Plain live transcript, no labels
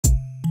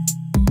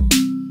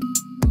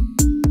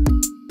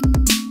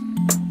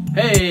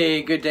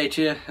Hey, good day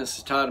to you. This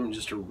is Todd. I'm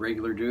just a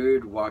regular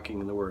dude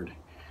walking in the Word.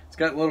 It's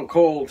gotten a little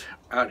cold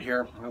out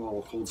here. I had a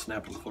little cold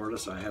snap in Florida,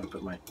 so I had to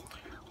put my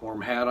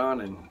warm hat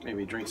on and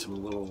maybe drink some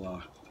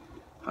little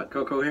hot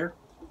cocoa here.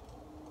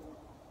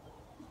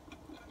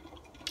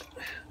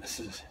 This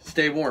is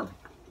stay warm.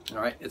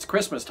 All right, it's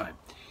Christmas time,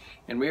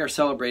 and we are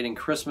celebrating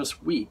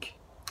Christmas week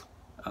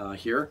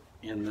here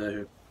in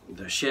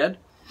the shed.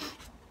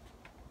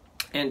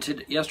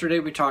 And yesterday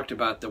we talked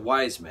about the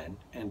wise men,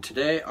 and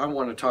today I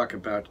want to talk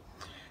about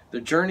the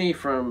journey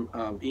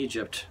from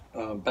Egypt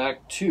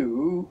back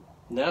to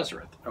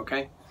Nazareth.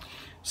 Okay,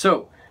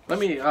 so let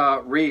me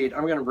read.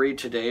 I'm going to read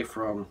today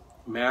from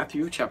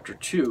Matthew chapter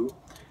 2,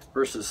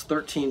 verses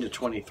 13 to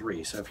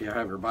 23. So if you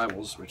have your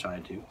Bibles, which I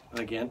do,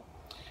 again,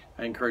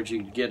 I encourage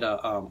you to get a.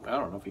 I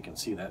don't know if you can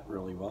see that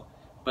really well,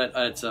 but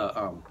it's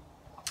a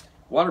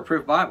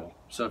waterproof Bible.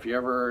 So if you're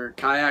ever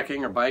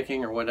kayaking or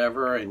biking or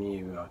whatever, and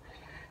you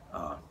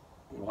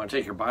want to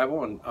take your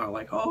Bible and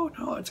like, oh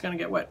no, it's going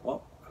to get wet.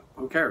 Well,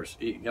 who cares?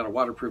 You got a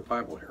waterproof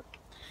Bible here.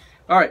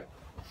 All right.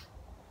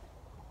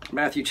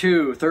 Matthew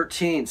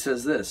 2:13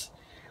 says this: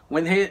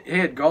 When he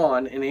had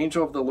gone, an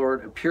angel of the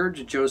Lord appeared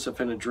to Joseph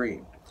in a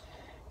dream.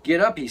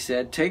 "Get up," he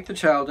said, "take the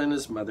child and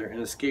his mother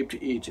and escape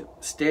to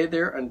Egypt. Stay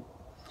there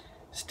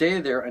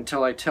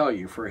until I tell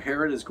you, for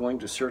Herod is going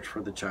to search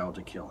for the child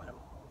to kill him."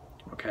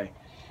 Okay.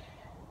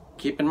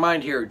 Keep in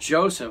mind here,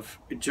 Joseph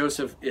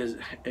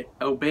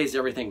obeys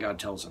everything God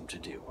tells him to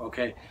do.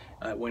 Okay,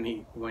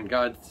 when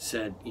God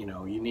said, you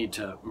know, you need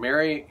to get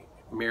married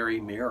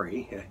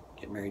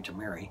to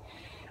Mary,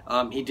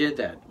 he did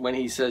that. When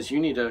he says you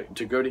need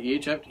to go to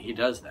Egypt, he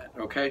does that.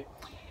 Okay,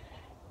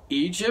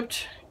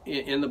 Egypt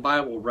in the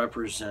Bible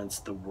represents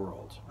the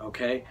world.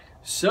 Okay,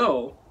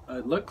 so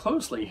look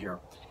closely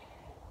here.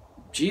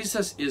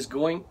 Jesus is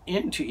going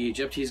into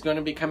Egypt. He's going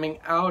to be coming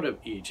out of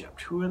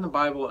Egypt. Who in the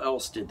Bible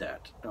else did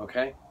that?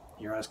 Okay?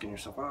 You're asking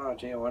yourself, oh,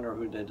 gee, I wonder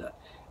who did that.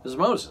 It was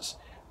Moses.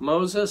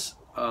 Moses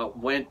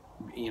went,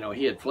 you know,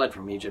 he had fled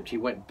from Egypt. He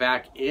went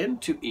back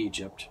into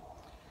Egypt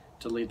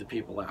to lead the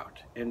people out.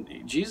 And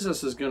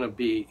Jesus is going to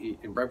be,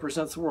 it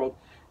represents the world,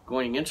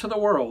 going into the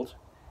world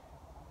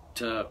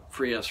to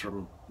free us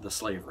from the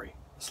slavery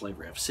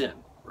of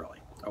sin,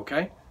 really.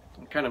 Okay?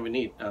 Kind of a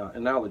neat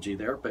analogy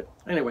there. But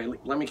anyway,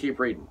 let me keep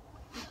reading.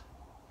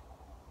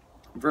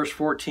 Verse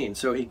 14,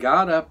 so he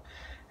got up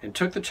and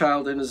took the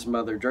child and his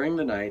mother during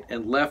the night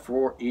and left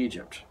for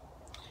Egypt,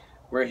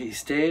 where he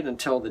stayed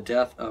until the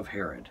death of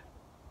Herod.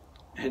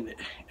 And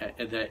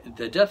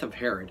the death of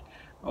Herod,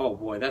 oh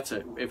boy,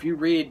 if you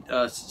read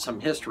some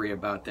history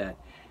about that,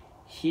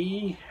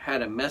 he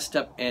had a messed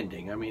up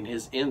ending. I mean,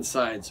 his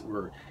insides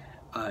were,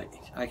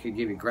 I could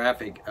give you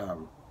graphic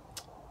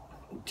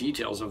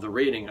details of the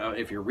reading.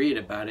 If you read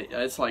about it,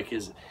 it's like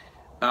his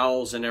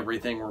bowels and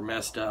everything were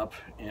messed up,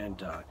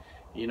 and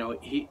you know,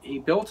 he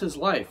built his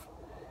life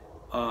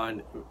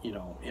on, you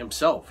know,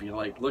 himself. You know,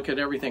 like, look at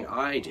everything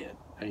I did.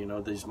 You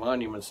know, these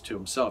monuments to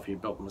himself. He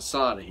built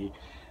Masada. He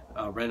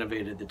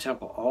renovated the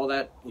temple. All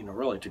that, you know,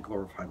 really to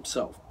glorify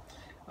himself.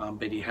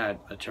 But he had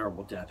a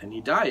terrible death, and he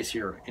dies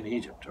here in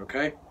Egypt.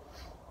 Okay.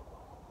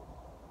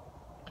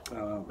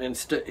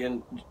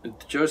 And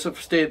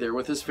Joseph stayed there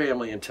with his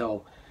family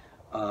until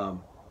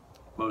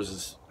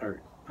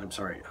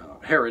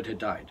Herod had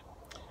died.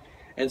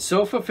 And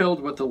so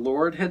fulfilled what the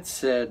Lord had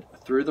said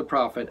through the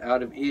prophet,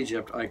 out of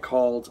Egypt I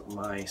called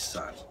my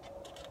son.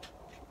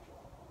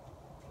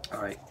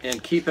 All right,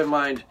 and keep in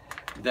mind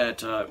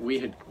that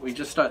we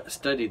just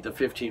studied the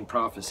 15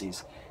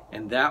 prophecies,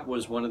 and that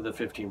was one of the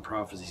 15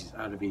 prophecies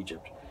out of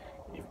Egypt.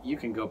 You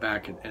can go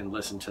back and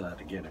listen to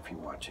that again if you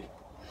want to.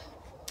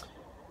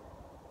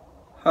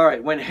 All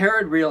right, when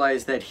Herod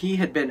realized that he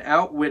had been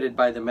outwitted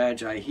by the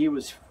Magi, he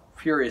was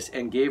furious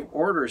and gave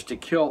orders to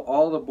kill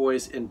all the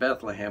boys in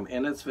Bethlehem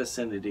and its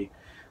vicinity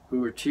who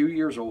were 2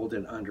 years old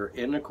and under,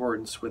 in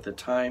accordance with the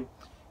time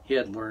he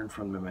had learned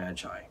from the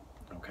Magi.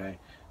 Okay,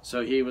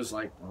 so he was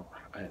like, well,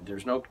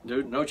 there's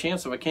no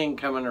chance of a king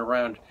coming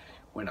around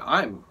when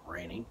I'm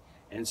reigning,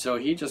 and so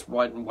he just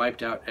went and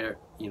wiped out,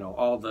 you know,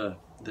 all the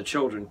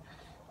children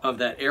of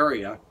that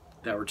area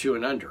that were 2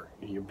 and under,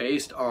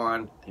 based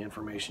on the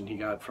information he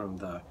got from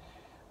the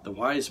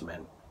wise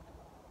men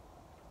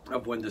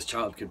of when this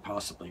child could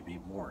possibly be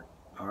born.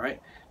 All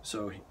right,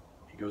 so he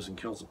goes and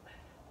kills him.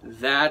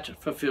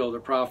 That fulfilled a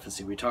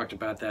prophecy. We talked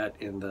about that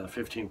in the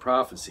 15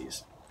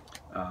 prophecies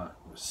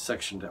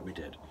section that we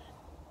did.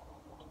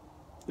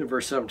 In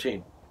verse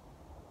 17,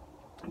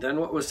 then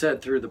what was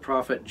said through the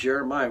prophet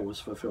Jeremiah was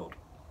fulfilled.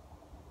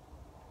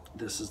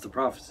 This is the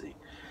prophecy.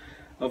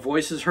 A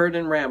voice is heard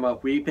in Ramah,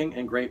 weeping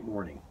and great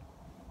mourning.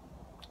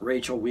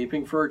 Rachel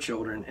weeping for her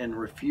children and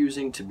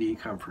refusing to be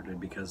comforted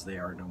because they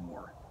are no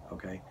more.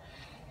 Okay.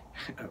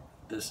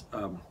 This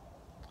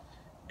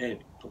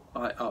and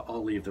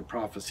I'll leave the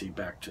prophecy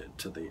back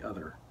to the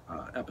other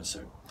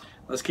episode.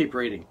 Let's keep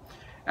reading.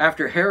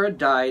 After Herod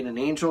died, an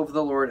angel of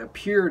the Lord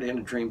appeared in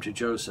a dream to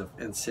Joseph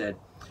and said,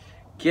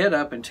 "Get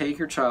up and take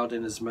your child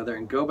and his mother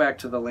and go back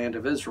to the land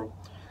of Israel,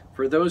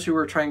 for those who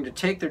were trying to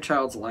take their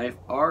child's life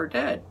are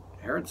dead."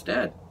 Herod's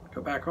dead.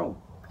 Go back home.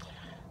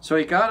 So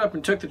he got up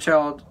and took the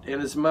child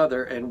and his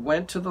mother and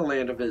went to the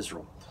land of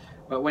Israel.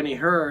 But when he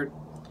heard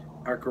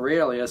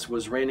Archelaus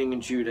was reigning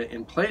in Judah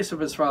in place of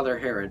his father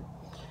Herod,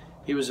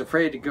 he was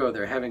afraid to go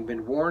there. Having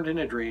been warned in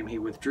a dream, he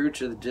withdrew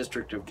to the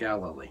district of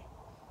Galilee.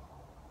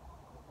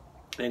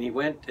 And he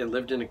went and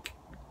lived in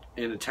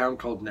a town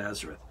called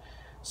Nazareth.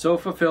 So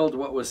fulfilled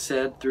what was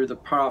said through the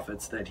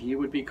prophets that he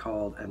would be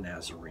called a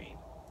Nazarene.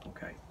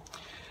 Okay.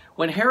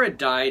 When Herod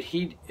died,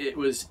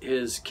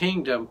 his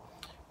kingdom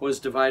was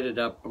divided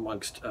up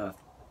amongst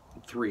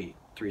three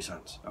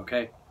sons.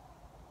 Okay.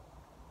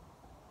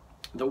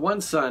 The one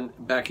son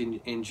back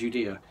in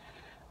Judea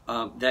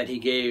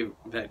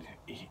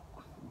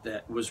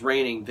that was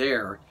reigning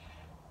there,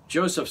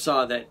 Joseph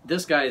saw that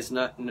this guy is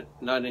not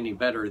any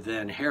better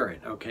than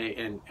Herod. Okay,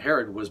 and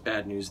Herod was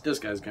bad news. This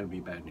guy's going to be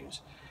bad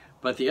news.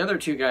 But the other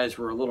two guys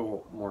were a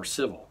little more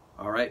civil.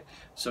 All right,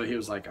 so he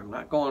was like, I'm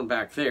not going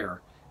back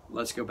there.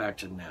 Let's go back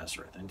to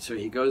Nazareth. And so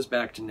he goes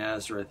back to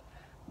Nazareth.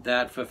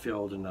 That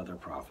fulfilled another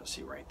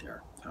prophecy right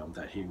there,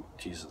 that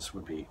Jesus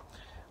would be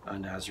a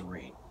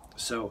Nazarene.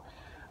 So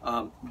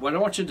what I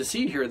want you to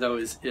see here, though,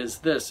 is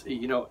this.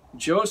 You know,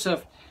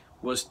 Joseph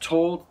was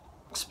told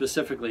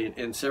specifically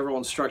in several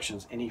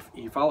instructions, and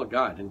he followed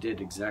God and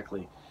did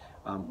exactly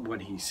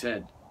what he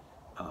said,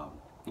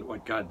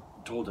 what God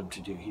told him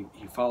to do.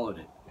 He followed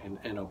it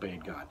and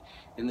obeyed God.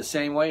 In the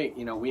same way,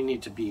 you know, we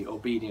need to be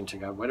obedient to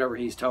God, whatever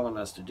he's telling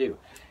us to do.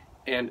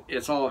 And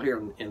it's all here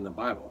in the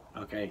Bible,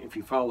 okay? If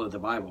you follow the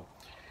Bible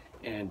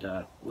and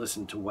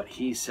listen to what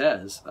he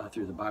says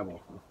through the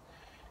Bible,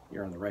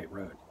 you're on the right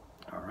road,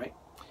 all right?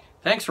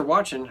 Thanks for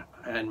watching,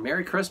 and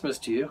Merry Christmas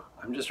to you.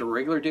 I'm just a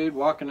regular dude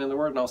walking in the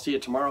Word, and I'll see you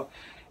tomorrow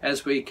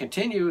as we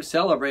continue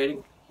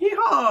celebrating,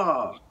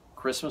 yeehaw,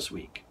 Christmas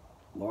week.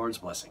 Lord's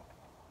blessing.